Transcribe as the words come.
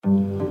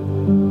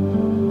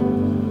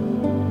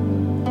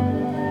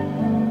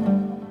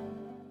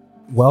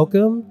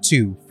Welcome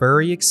to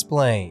Furry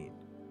Explained.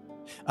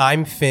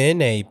 I'm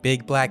Finn, a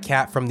big black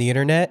cat from the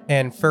internet,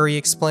 and Furry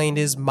Explained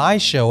is my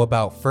show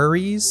about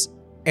furries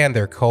and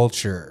their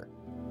culture.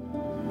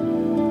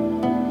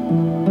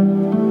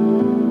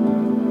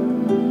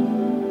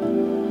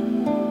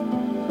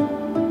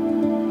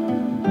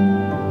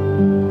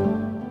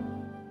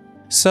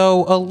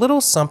 So, a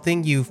little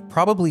something you've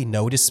probably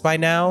noticed by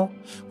now,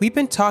 we've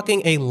been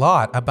talking a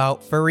lot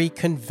about furry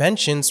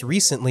conventions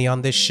recently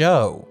on this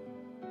show.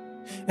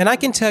 And I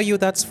can tell you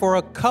that's for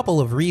a couple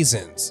of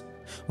reasons.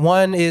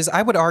 One is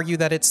I would argue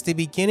that it's the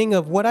beginning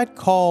of what I'd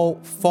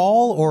call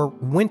fall or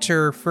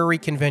winter furry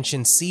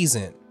convention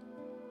season.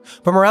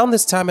 From around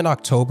this time in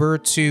October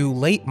to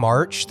late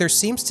March, there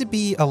seems to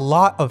be a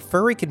lot of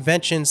furry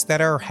conventions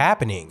that are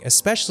happening,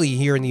 especially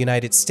here in the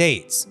United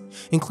States,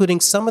 including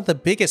some of the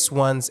biggest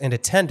ones in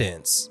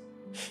attendance.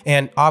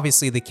 And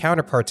obviously the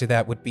counterpart to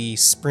that would be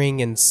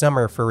spring and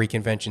summer furry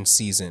convention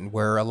season,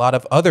 where a lot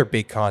of other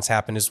big cons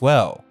happen as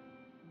well.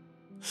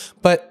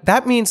 But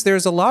that means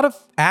there's a lot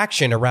of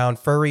action around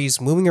furries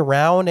moving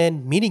around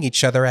and meeting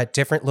each other at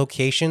different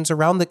locations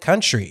around the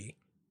country.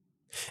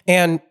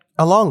 And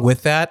along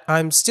with that,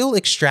 I'm still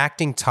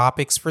extracting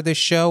topics for this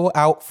show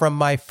out from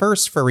my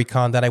first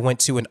FurryCon that I went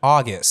to in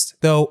August,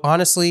 though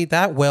honestly,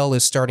 that well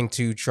is starting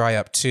to dry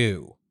up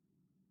too.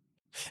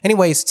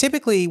 Anyways,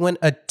 typically when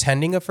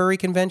attending a furry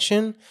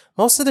convention,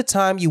 most of the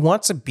time you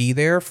want to be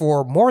there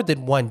for more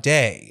than one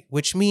day,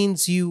 which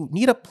means you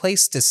need a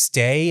place to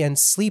stay and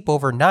sleep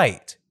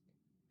overnight.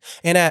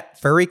 And at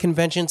furry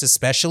conventions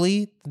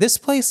especially, this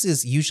place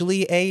is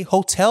usually a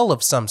hotel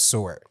of some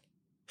sort.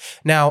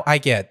 Now, I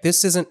get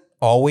this isn't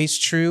always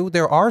true.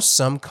 There are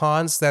some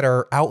cons that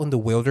are out in the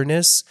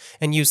wilderness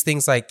and use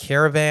things like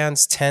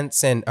caravans,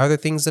 tents, and other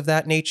things of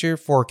that nature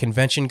for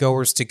convention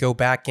goers to go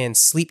back and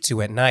sleep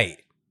to at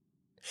night.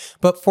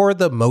 But for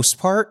the most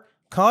part,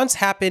 cons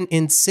happen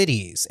in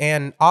cities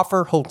and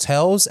offer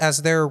hotels as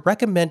their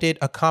recommended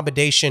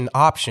accommodation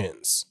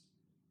options.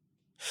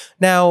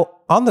 Now,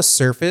 on the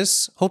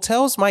surface,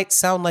 hotels might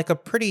sound like a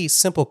pretty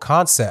simple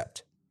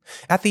concept.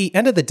 At the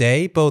end of the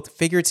day, both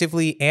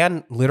figuratively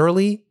and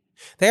literally,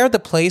 they are the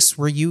place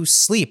where you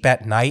sleep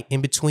at night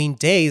in between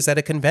days at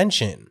a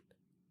convention.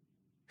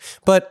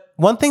 But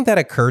one thing that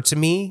occurred to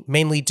me,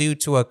 mainly due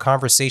to a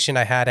conversation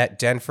I had at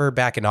Denver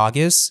back in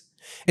August,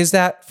 is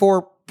that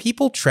for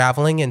people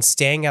traveling and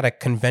staying at a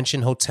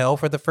convention hotel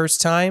for the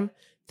first time,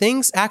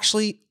 things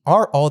actually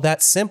aren't all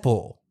that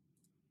simple.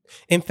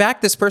 In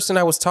fact, this person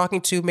I was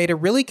talking to made a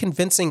really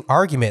convincing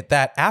argument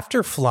that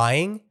after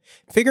flying,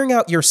 figuring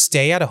out your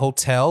stay at a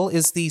hotel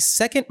is the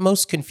second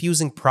most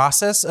confusing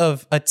process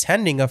of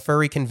attending a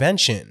furry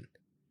convention.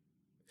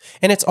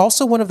 And it's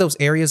also one of those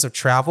areas of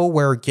travel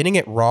where getting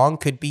it wrong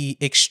could be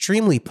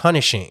extremely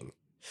punishing.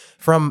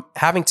 From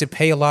having to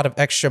pay a lot of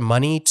extra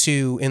money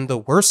to, in the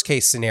worst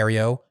case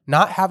scenario,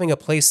 not having a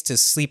place to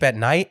sleep at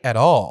night at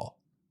all.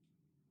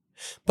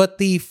 But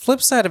the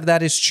flip side of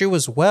that is true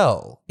as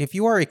well. If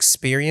you are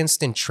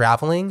experienced in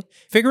traveling,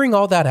 figuring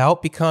all that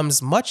out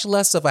becomes much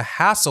less of a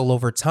hassle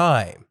over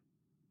time.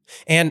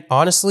 And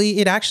honestly,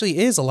 it actually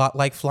is a lot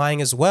like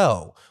flying as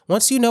well.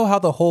 Once you know how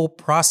the whole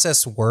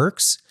process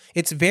works,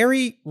 it's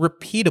very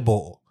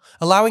repeatable,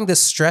 allowing the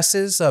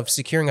stresses of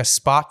securing a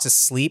spot to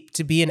sleep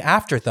to be an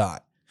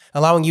afterthought,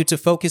 allowing you to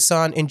focus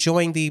on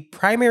enjoying the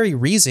primary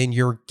reason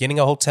you're getting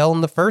a hotel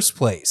in the first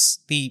place,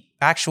 the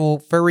actual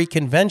furry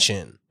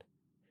convention.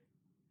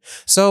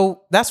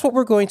 So that's what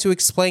we're going to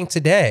explain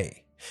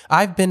today.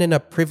 I've been in a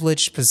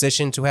privileged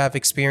position to have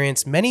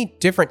experienced many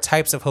different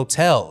types of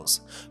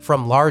hotels,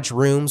 from large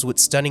rooms with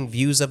stunning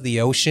views of the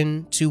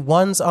ocean to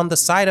ones on the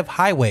side of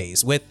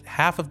highways with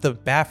half of the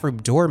bathroom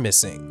door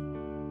missing.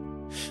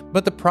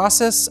 But the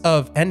process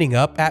of ending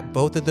up at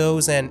both of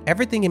those and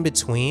everything in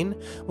between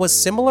was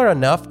similar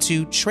enough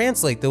to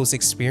translate those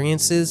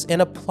experiences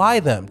and apply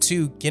them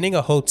to getting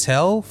a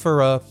hotel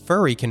for a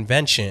furry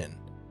convention.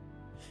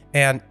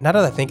 And now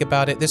that I think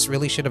about it, this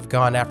really should have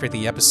gone after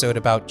the episode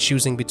about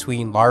choosing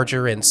between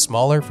larger and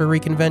smaller furry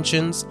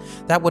conventions.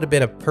 That would have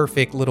been a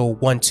perfect little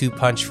 1-2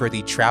 punch for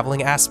the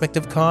traveling aspect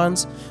of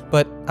cons,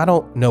 but I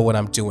don't know what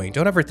I'm doing.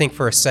 Don't ever think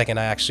for a second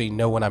I actually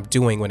know what I'm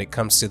doing when it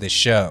comes to this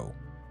show.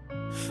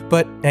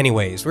 But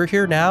anyways, we're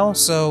here now,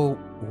 so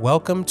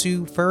welcome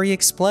to Furry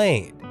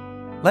Explained.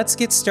 Let's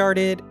get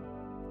started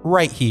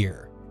right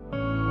here.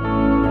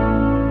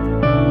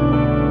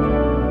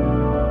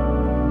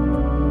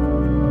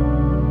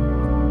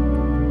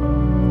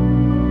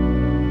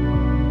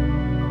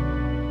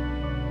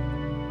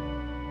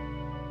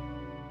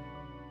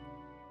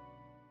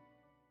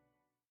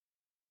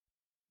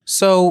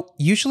 So,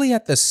 usually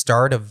at the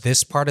start of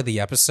this part of the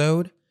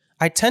episode,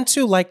 I tend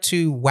to like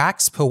to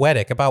wax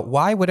poetic about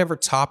why whatever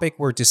topic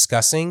we're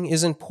discussing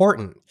is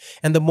important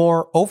and the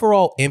more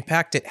overall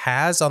impact it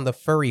has on the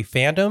furry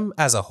fandom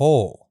as a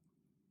whole.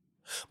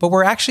 But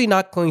we're actually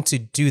not going to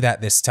do that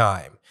this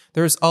time.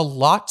 There's a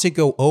lot to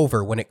go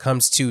over when it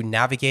comes to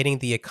navigating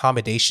the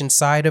accommodation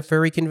side of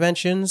furry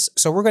conventions,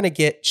 so we're going to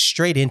get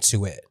straight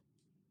into it.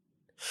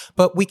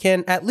 But we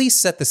can at least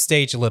set the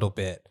stage a little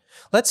bit.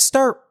 Let's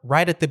start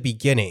right at the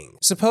beginning.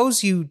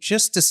 Suppose you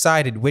just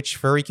decided which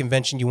furry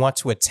convention you want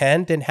to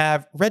attend and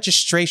have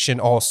registration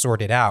all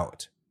sorted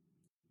out.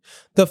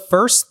 The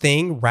first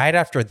thing right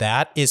after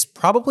that is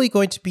probably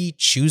going to be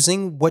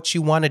choosing what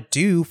you want to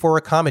do for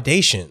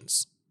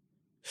accommodations.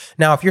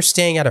 Now, if you're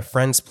staying at a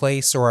friend's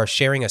place or are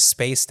sharing a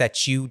space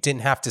that you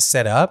didn't have to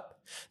set up,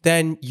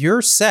 then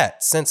you're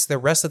set since the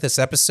rest of this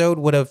episode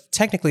would have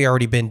technically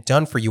already been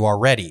done for you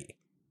already.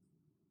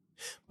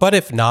 But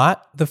if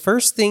not, the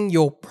first thing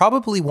you'll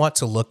probably want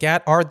to look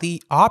at are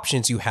the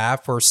options you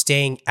have for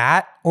staying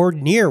at or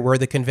near where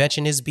the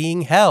convention is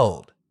being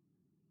held.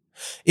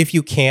 If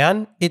you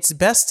can, it's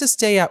best to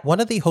stay at one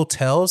of the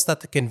hotels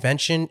that the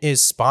convention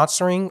is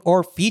sponsoring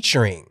or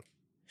featuring.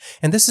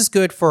 And this is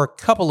good for a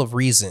couple of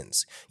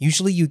reasons.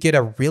 Usually you get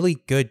a really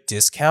good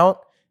discount.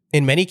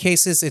 In many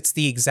cases, it's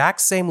the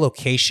exact same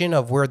location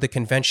of where the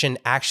convention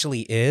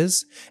actually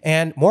is,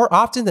 and more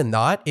often than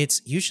not, it's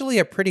usually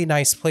a pretty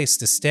nice place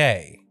to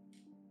stay.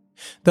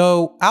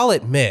 Though I'll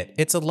admit,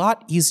 it's a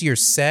lot easier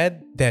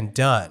said than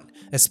done,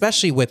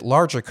 especially with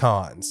larger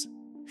cons.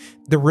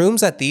 The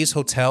rooms at these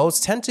hotels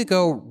tend to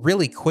go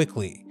really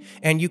quickly,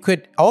 and you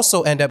could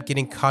also end up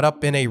getting caught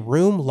up in a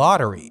room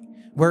lottery,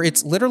 where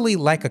it's literally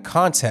like a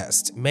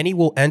contest. Many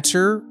will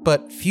enter,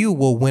 but few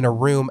will win a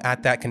room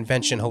at that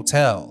convention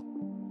hotel.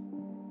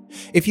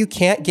 If you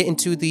can't get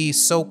into the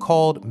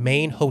so-called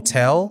main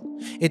hotel,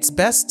 it's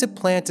best to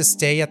plan to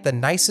stay at the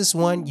nicest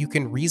one you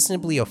can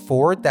reasonably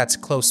afford that's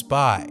close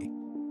by.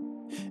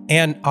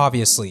 And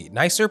obviously,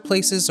 nicer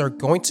places are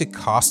going to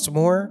cost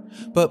more,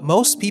 but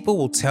most people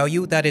will tell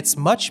you that it's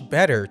much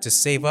better to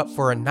save up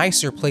for a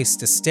nicer place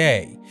to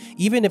stay,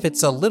 even if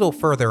it's a little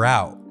further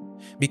out.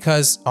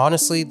 Because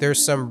honestly,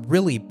 there's some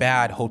really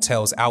bad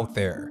hotels out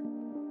there.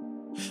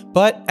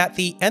 But at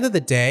the end of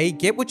the day,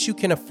 get what you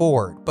can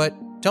afford, but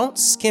don't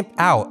skimp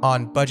out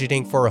on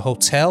budgeting for a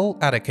hotel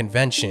at a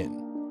convention.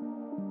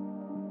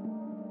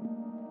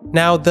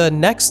 Now, the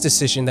next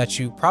decision that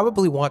you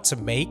probably want to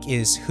make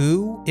is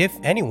who, if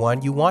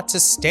anyone, you want to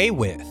stay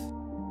with.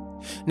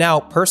 Now,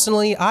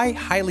 personally, I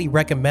highly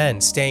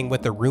recommend staying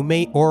with a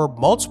roommate or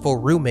multiple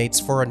roommates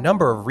for a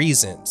number of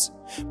reasons,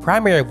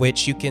 primary of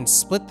which you can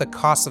split the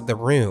cost of the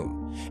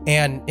room.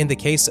 And in the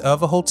case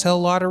of a hotel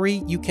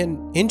lottery, you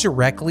can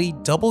indirectly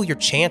double your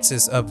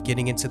chances of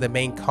getting into the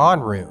main con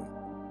room.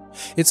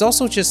 It's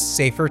also just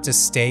safer to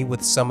stay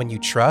with someone you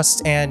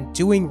trust, and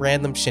doing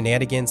random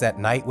shenanigans at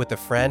night with a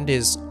friend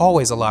is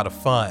always a lot of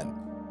fun.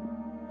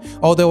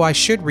 Although I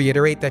should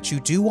reiterate that you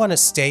do want to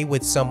stay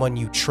with someone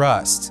you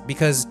trust,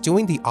 because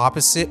doing the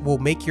opposite will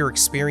make your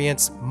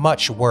experience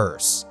much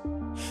worse.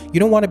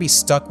 You don't want to be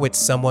stuck with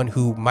someone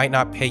who might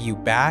not pay you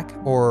back,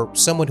 or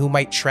someone who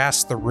might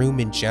trash the room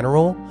in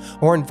general,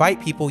 or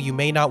invite people you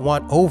may not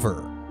want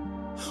over.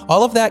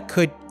 All of that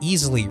could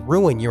easily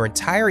ruin your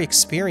entire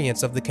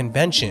experience of the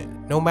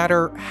convention, no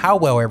matter how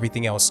well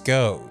everything else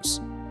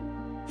goes.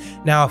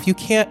 Now, if you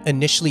can't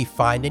initially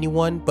find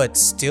anyone but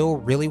still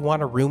really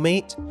want a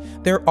roommate,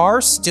 there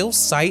are still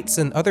sites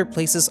and other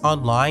places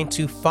online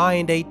to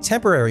find a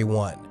temporary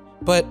one,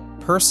 but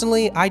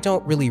personally, I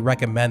don't really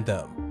recommend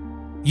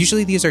them.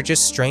 Usually these are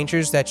just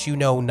strangers that you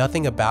know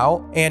nothing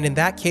about, and in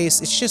that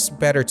case, it's just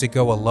better to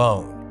go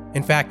alone.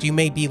 In fact, you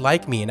may be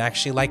like me and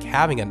actually like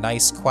having a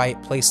nice,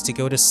 quiet place to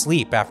go to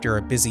sleep after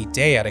a busy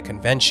day at a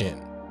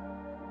convention.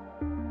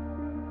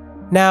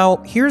 Now,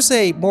 here's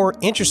a more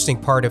interesting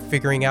part of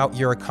figuring out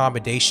your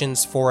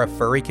accommodations for a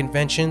furry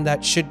convention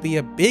that should be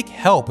a big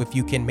help if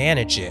you can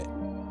manage it.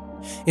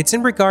 It's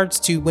in regards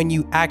to when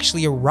you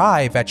actually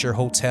arrive at your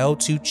hotel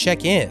to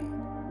check in.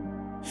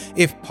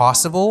 If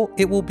possible,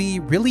 it will be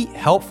really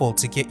helpful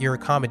to get your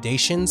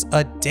accommodations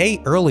a day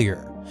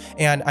earlier.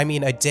 And I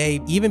mean a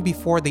day even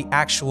before the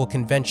actual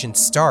convention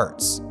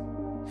starts.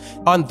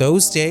 On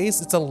those days,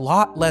 it's a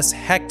lot less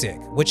hectic,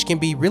 which can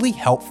be really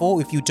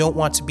helpful if you don't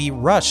want to be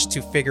rushed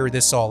to figure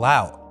this all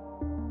out.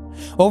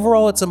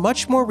 Overall, it's a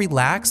much more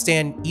relaxed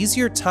and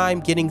easier time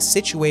getting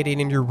situated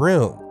in your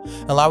room,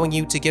 allowing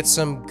you to get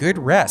some good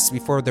rest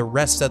before the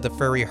rest of the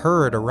furry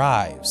herd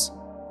arrives.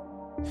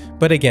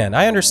 But again,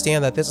 I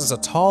understand that this is a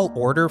tall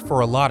order for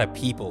a lot of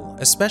people,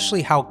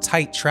 especially how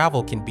tight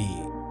travel can be.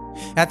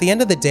 At the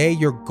end of the day,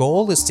 your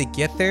goal is to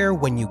get there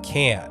when you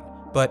can,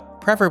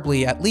 but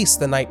preferably at least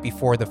the night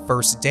before the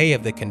first day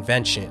of the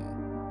convention.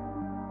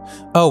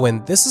 Oh,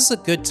 and this is a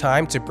good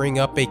time to bring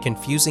up a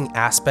confusing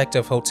aspect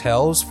of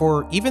hotels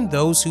for even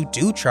those who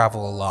do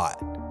travel a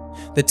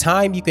lot: the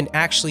time you can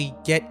actually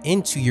get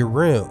into your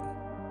room.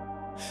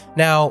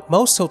 Now,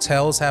 most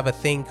hotels have a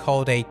thing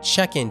called a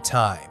check-in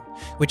time,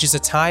 which is a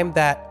time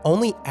that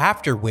only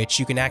after which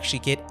you can actually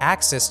get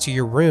access to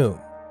your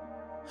room.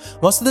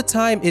 Most of the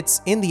time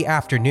it's in the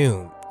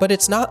afternoon, but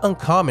it's not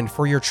uncommon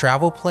for your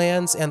travel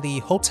plans and the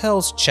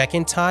hotel's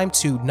check-in time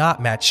to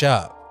not match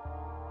up.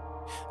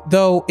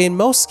 Though in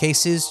most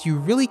cases, you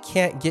really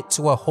can't get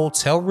to a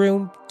hotel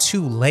room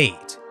too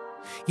late.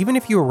 Even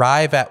if you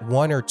arrive at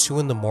 1 or 2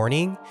 in the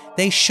morning,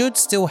 they should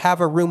still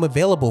have a room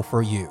available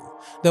for you,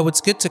 Though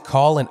it's good to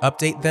call and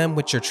update them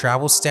with your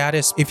travel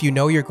status if you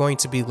know you're going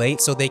to be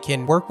late so they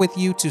can work with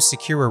you to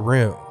secure a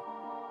room.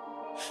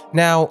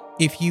 Now,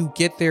 if you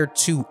get there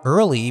too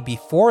early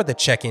before the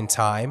check-in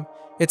time,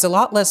 it's a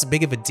lot less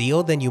big of a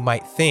deal than you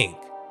might think.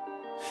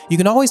 You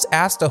can always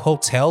ask the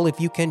hotel if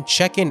you can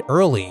check in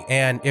early,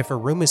 and if a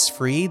room is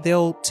free,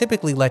 they'll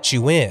typically let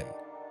you in.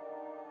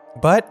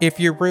 But if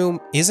your room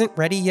isn't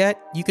ready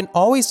yet, you can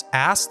always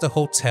ask the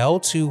hotel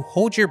to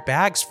hold your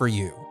bags for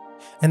you,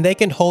 and they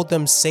can hold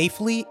them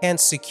safely and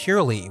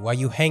securely while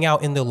you hang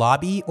out in the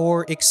lobby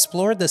or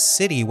explore the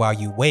city while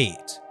you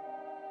wait.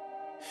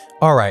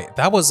 Alright,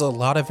 that was a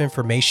lot of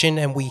information,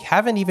 and we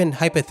haven't even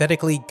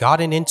hypothetically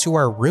gotten into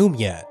our room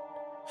yet.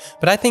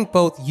 But I think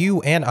both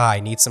you and I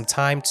need some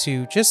time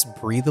to just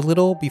breathe a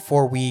little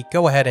before we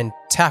go ahead and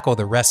tackle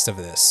the rest of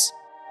this.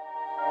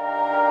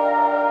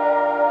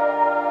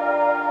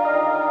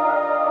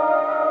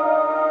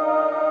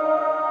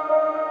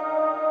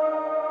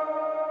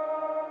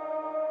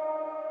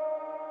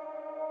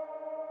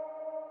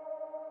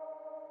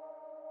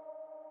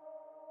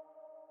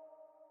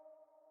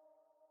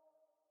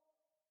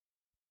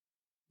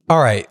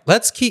 Alright,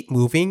 let's keep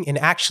moving and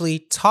actually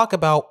talk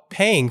about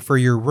paying for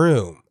your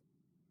room.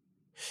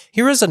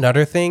 Here is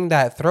another thing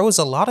that throws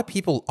a lot of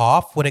people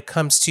off when it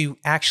comes to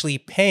actually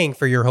paying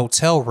for your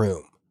hotel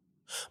room.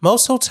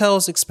 Most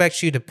hotels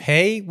expect you to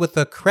pay with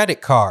a credit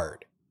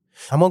card.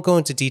 I won't go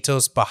into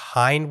details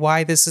behind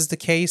why this is the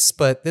case,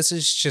 but this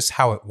is just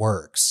how it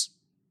works.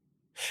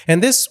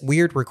 And this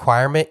weird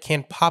requirement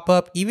can pop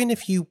up even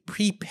if you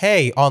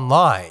prepay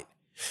online.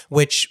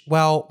 Which,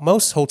 while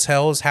most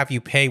hotels have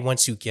you pay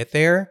once you get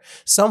there,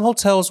 some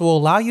hotels will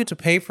allow you to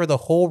pay for the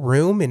whole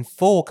room in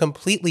full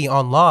completely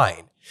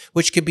online,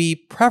 which could be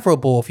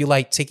preferable if you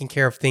like taking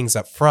care of things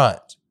up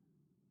front.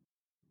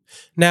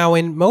 Now,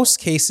 in most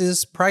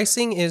cases,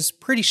 pricing is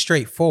pretty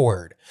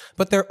straightforward,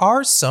 but there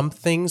are some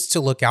things to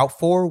look out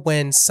for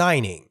when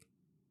signing.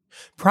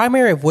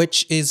 Primary of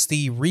which is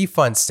the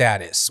refund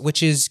status,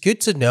 which is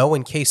good to know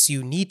in case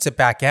you need to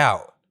back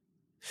out.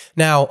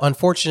 Now,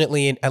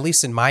 unfortunately, at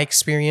least in my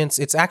experience,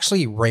 it's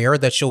actually rare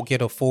that you'll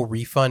get a full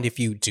refund if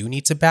you do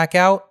need to back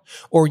out,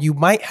 or you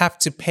might have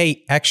to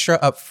pay extra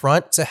up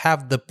front to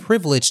have the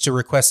privilege to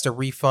request a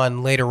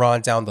refund later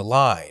on down the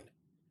line.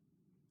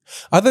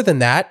 Other than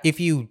that, if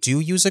you do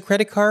use a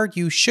credit card,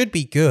 you should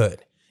be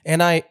good,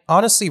 and I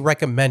honestly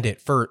recommend it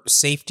for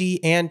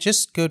safety and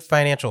just good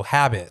financial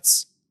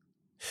habits.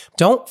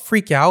 Don't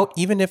freak out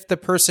even if the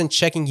person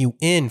checking you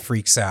in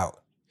freaks out.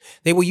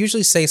 They will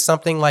usually say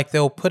something like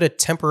they'll put a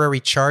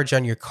temporary charge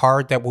on your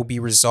card that will be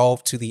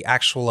resolved to the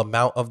actual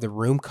amount of the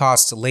room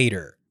cost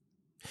later.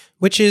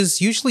 Which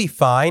is usually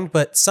fine,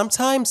 but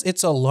sometimes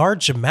it's a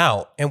large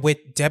amount, and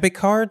with debit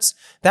cards,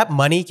 that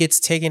money gets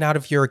taken out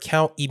of your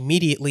account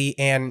immediately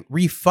and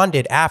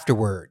refunded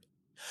afterward.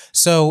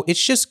 So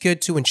it's just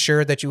good to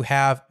ensure that you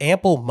have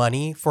ample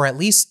money for at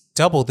least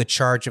double the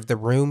charge of the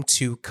room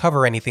to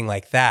cover anything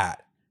like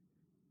that.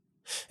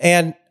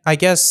 And I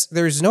guess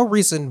there's no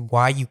reason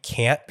why you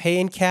can't pay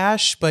in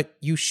cash, but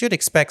you should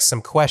expect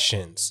some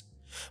questions.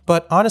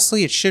 But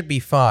honestly, it should be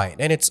fine,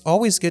 and it's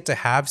always good to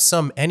have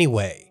some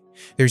anyway.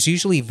 There's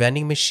usually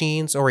vending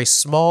machines or a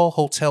small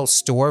hotel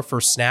store for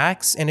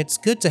snacks, and it's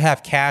good to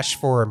have cash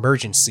for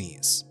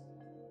emergencies.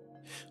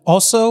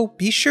 Also,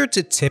 be sure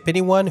to tip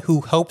anyone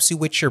who helps you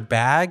with your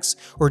bags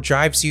or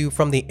drives you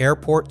from the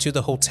airport to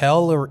the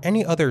hotel or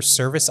any other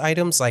service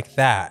items like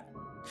that.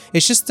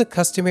 It's just the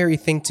customary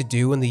thing to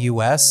do in the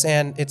US,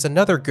 and it's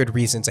another good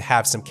reason to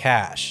have some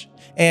cash.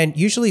 And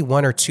usually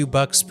 $1 or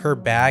 $2 per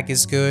bag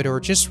is good, or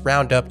just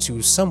round up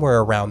to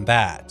somewhere around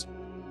that.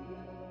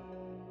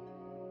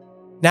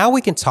 Now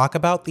we can talk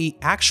about the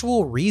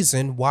actual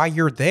reason why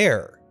you're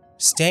there,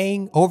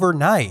 staying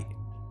overnight.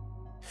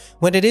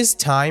 When it is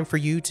time for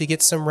you to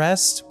get some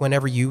rest,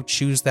 whenever you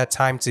choose that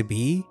time to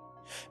be,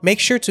 make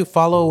sure to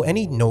follow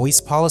any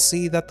noise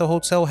policy that the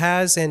hotel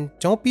has, and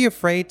don't be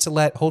afraid to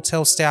let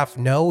hotel staff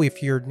know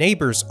if your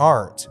neighbors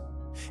aren't.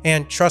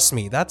 And trust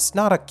me, that's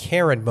not a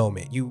Karen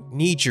moment, you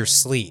need your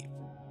sleep.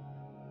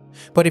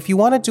 But if you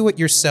want to do it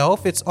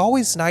yourself, it's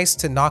always nice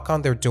to knock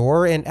on their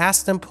door and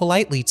ask them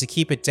politely to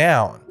keep it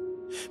down.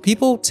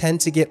 People tend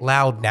to get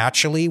loud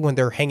naturally when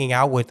they're hanging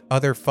out with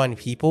other fun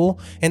people,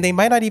 and they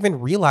might not even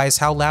realize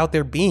how loud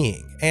they're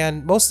being,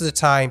 and most of the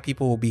time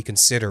people will be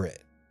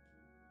considerate.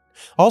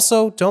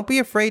 Also, don't be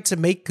afraid to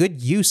make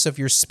good use of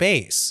your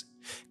space.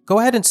 Go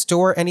ahead and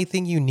store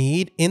anything you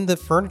need in the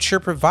furniture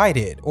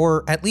provided,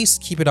 or at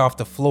least keep it off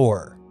the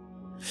floor.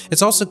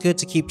 It's also good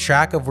to keep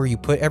track of where you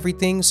put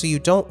everything so you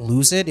don't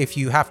lose it if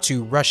you have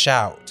to rush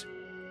out.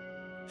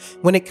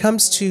 When it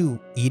comes to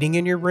eating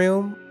in your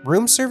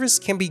room service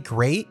can be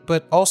great,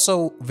 but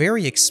also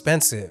very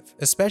expensive,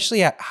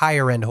 especially at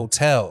higher-end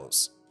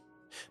hotels.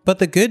 But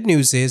the good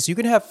news is you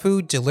can have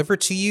food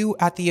delivered to you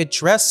at the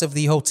address of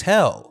the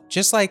hotel,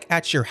 just like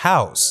at your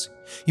house.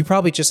 You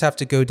probably just have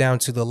to go down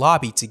to the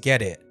lobby to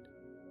get it.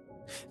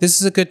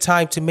 This is a good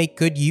time to make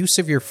good use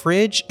of your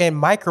fridge and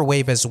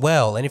microwave as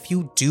well, and if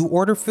you do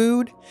order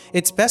food,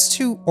 it's best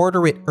to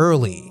order it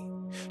early.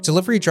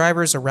 Delivery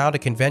drivers around a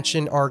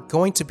convention are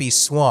going to be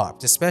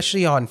swamped,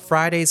 especially on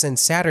Fridays and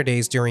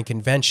Saturdays during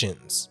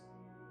conventions.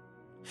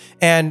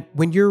 And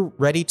when you're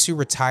ready to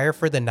retire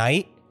for the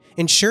night,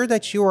 ensure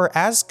that you are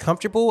as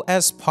comfortable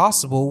as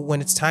possible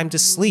when it's time to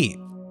sleep.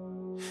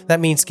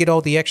 That means get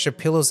all the extra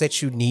pillows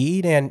that you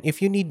need, and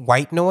if you need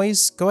white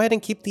noise, go ahead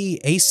and keep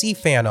the AC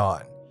fan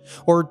on.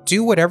 Or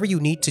do whatever you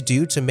need to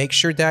do to make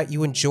sure that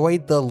you enjoy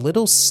the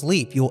little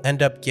sleep you'll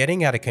end up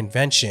getting at a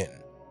convention.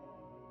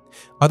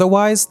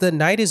 Otherwise, the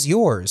night is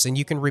yours and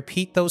you can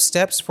repeat those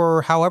steps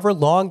for however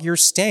long you're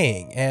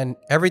staying, and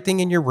everything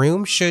in your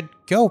room should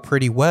go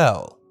pretty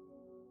well.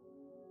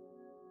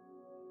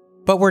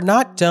 But we're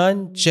not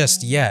done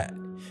just yet,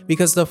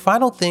 because the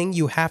final thing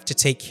you have to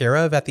take care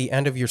of at the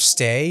end of your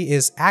stay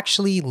is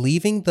actually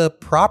leaving the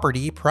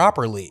property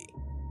properly.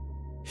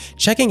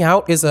 Checking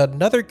out is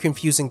another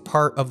confusing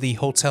part of the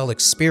hotel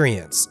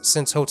experience,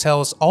 since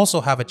hotels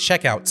also have a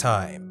checkout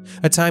time,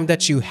 a time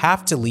that you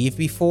have to leave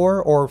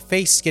before or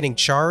face getting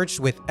charged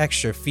with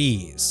extra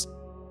fees.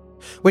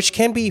 Which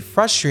can be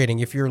frustrating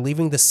if you're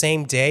leaving the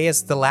same day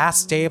as the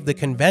last day of the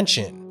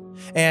convention,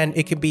 and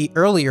it can be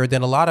earlier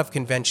than a lot of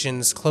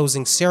conventions'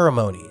 closing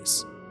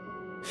ceremonies.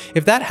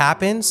 If that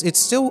happens, it's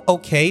still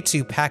okay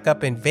to pack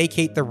up and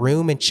vacate the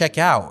room and check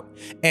out,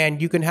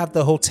 and you can have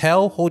the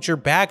hotel hold your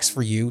bags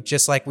for you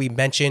just like we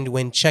mentioned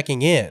when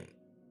checking in.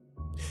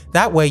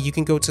 That way you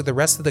can go to the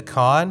rest of the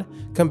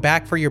con, come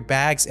back for your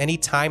bags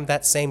anytime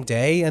that same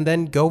day, and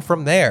then go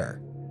from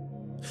there.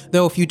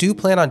 Though if you do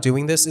plan on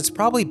doing this, it's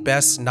probably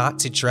best not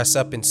to dress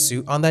up in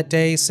suit on that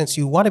day since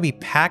you want to be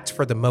packed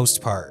for the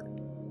most part.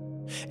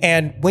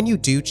 And when you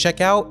do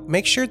check out,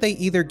 make sure they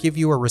either give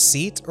you a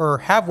receipt or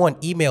have one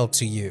emailed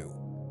to you.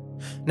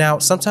 Now,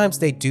 sometimes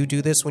they do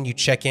this when you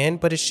check in,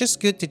 but it's just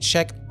good to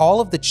check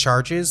all of the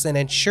charges and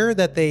ensure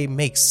that they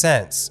make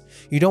sense.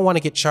 You don't want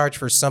to get charged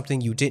for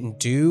something you didn't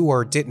do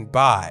or didn't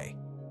buy.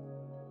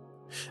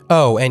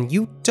 Oh, and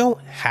you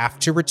don't have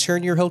to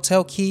return your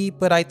hotel key,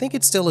 but I think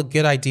it's still a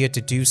good idea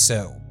to do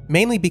so,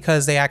 mainly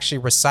because they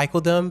actually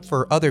recycle them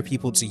for other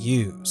people to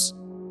use.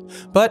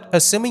 But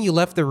assuming you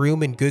left the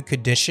room in good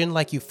condition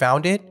like you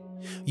found it,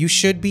 you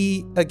should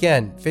be,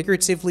 again,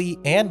 figuratively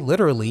and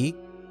literally,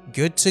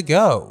 good to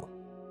go.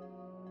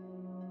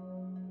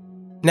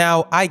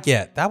 Now, I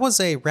get that was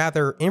a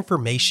rather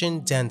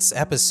information-dense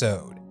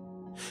episode,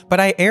 but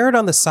I erred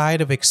on the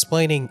side of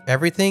explaining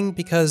everything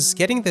because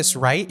getting this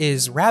right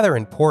is rather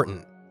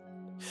important.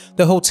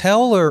 The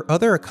hotel or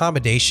other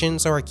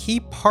accommodations are a key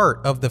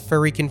part of the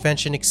furry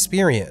convention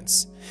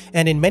experience,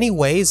 and in many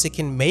ways it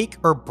can make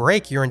or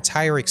break your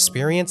entire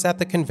experience at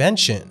the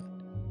convention.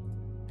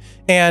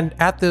 And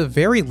at the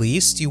very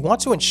least, you want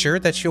to ensure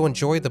that you'll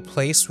enjoy the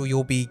place where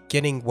you'll be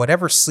getting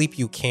whatever sleep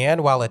you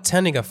can while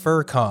attending a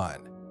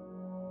FurCon.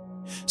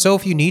 So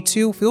if you need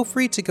to, feel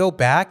free to go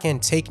back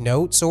and take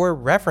notes or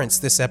reference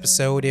this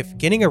episode if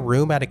getting a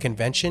room at a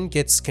convention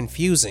gets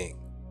confusing.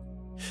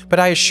 But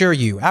I assure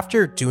you,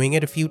 after doing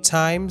it a few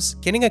times,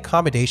 getting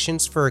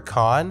accommodations for a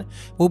con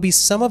will be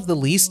some of the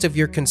least of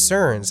your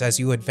concerns as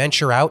you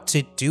adventure out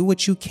to do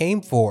what you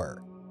came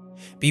for.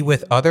 Be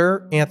with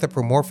other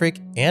anthropomorphic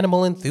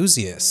animal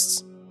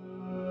enthusiasts.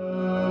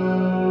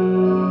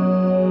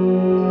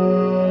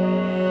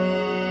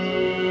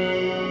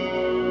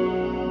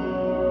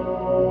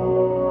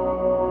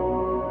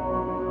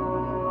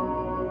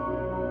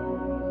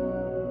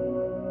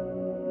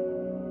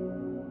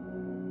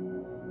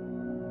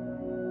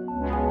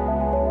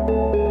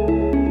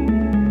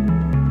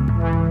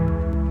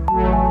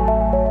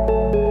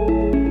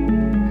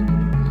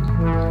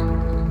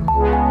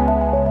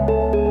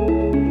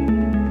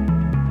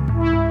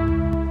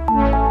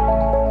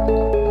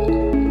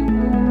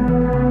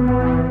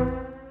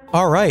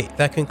 Alright,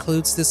 that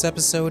concludes this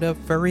episode of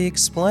Furry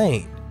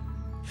Explained.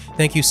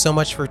 Thank you so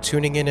much for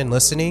tuning in and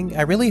listening.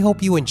 I really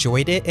hope you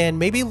enjoyed it and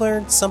maybe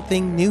learned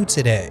something new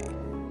today.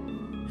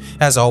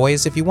 As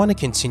always, if you want to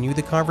continue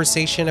the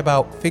conversation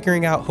about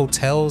figuring out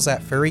hotels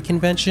at furry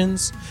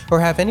conventions, or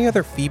have any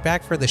other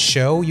feedback for the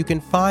show, you can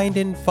find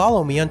and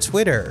follow me on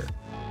Twitter.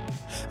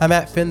 I'm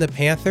at Finn the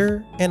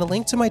Panther, and a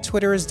link to my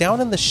Twitter is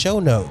down in the show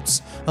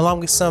notes, along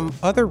with some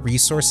other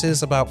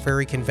resources about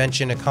furry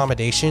convention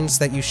accommodations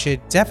that you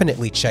should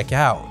definitely check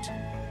out.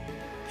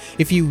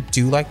 If you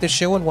do like the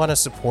show and want to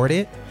support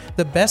it,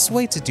 the best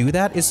way to do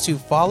that is to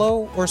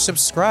follow or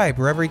subscribe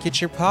wherever you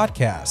get your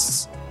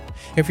podcasts.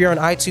 If you're on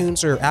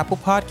iTunes or Apple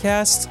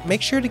Podcasts,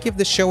 make sure to give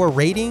the show a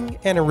rating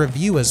and a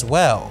review as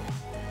well.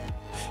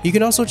 You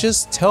can also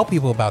just tell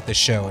people about the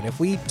show, and if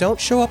we don't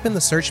show up in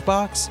the search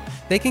box,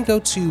 they can go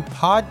to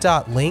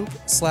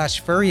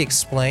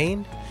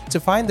pod.link/furryexplained to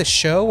find the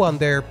show on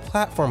their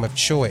platform of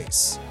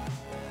choice.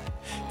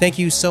 Thank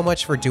you so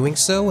much for doing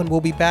so, and we'll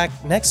be back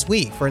next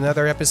week for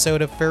another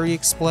episode of Furry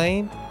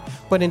Explained.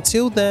 But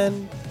until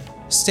then,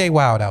 stay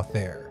wild out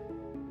there.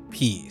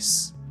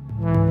 Peace.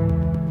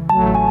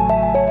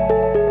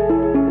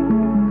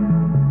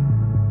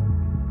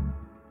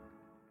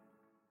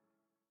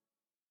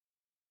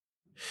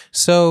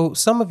 So,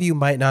 some of you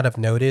might not have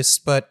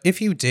noticed, but if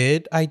you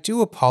did, I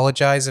do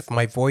apologize if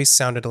my voice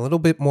sounded a little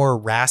bit more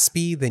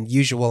raspy than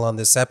usual on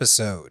this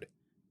episode.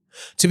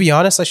 To be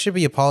honest, I should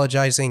be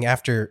apologizing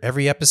after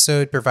every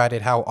episode,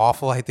 provided how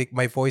awful I think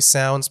my voice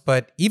sounds,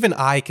 but even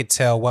I could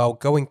tell while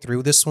going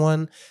through this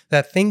one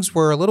that things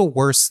were a little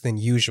worse than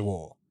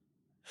usual.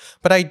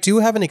 But I do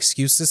have an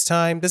excuse this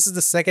time. This is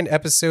the second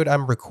episode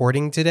I'm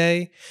recording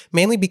today,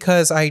 mainly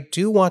because I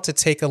do want to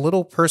take a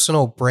little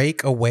personal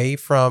break away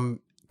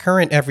from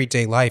current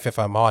everyday life, if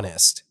I'm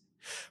honest.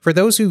 For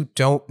those who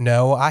don't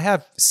know, I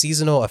have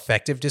seasonal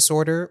affective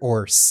disorder,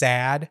 or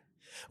SAD,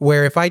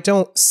 where if I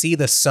don't see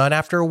the sun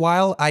after a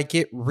while, I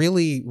get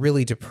really,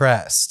 really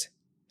depressed.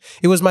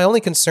 It was my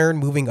only concern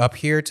moving up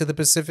here to the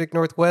Pacific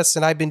Northwest,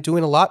 and I've been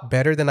doing a lot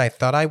better than I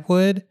thought I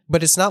would,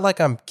 but it's not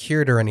like I'm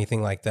cured or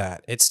anything like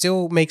that. It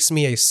still makes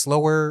me a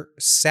slower,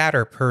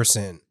 sadder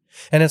person.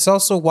 And it's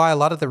also why a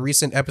lot of the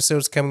recent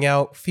episodes coming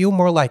out feel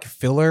more like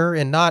filler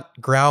and not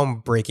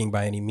groundbreaking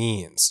by any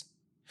means.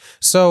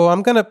 So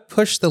I'm going to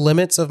push the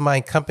limits of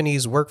my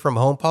company's work from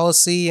home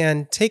policy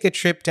and take a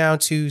trip down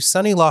to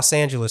sunny Los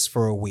Angeles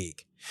for a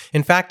week.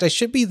 In fact, I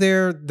should be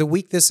there the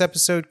week this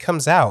episode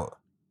comes out.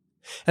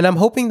 And I'm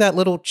hoping that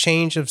little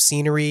change of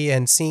scenery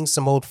and seeing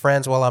some old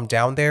friends while I'm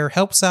down there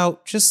helps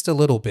out just a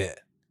little bit.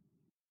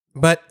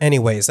 But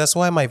anyways, that's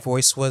why my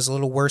voice was a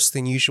little worse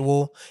than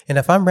usual, and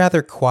if I'm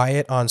rather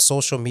quiet on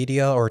social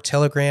media or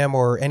Telegram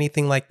or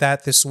anything like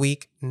that this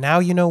week, now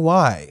you know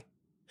why.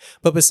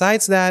 But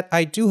besides that,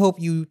 I do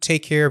hope you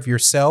take care of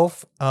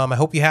yourself. I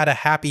hope you had a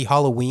happy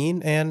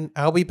Halloween, and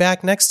I'll be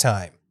back next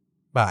time.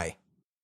 Bye.